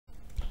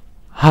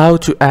How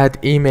to add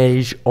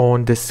image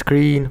on the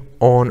screen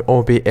on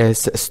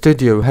OBS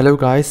Studio. Hello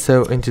guys,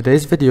 so in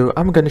today's video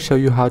I'm going to show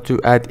you how to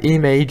add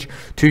image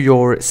to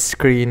your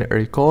screen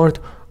record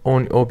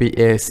on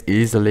OBS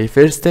easily.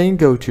 First thing,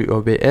 go to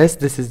OBS.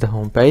 This is the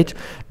home page.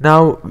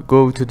 Now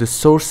go to the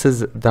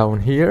sources down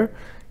here,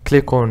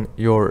 click on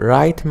your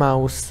right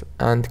mouse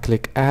and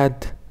click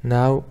add.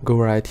 Now go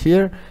right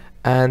here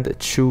and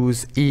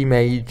choose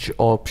image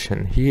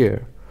option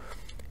here,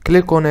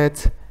 click on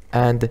it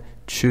and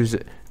choose.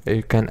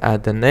 You can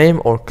add the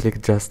name or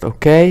click just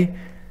OK.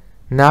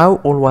 Now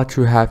all what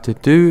you have to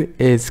do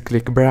is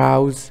click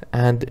browse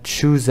and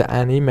choose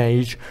an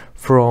image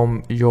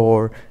from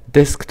your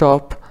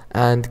desktop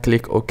and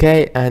click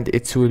OK, and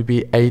it will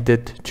be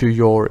added to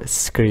your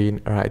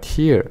screen right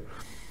here.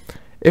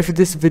 If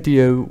this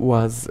video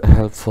was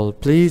helpful,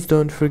 please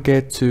don't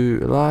forget to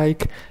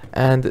like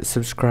and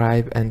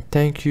subscribe, and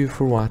thank you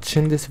for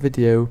watching this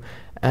video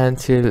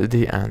until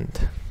the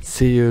end.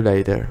 See you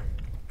later.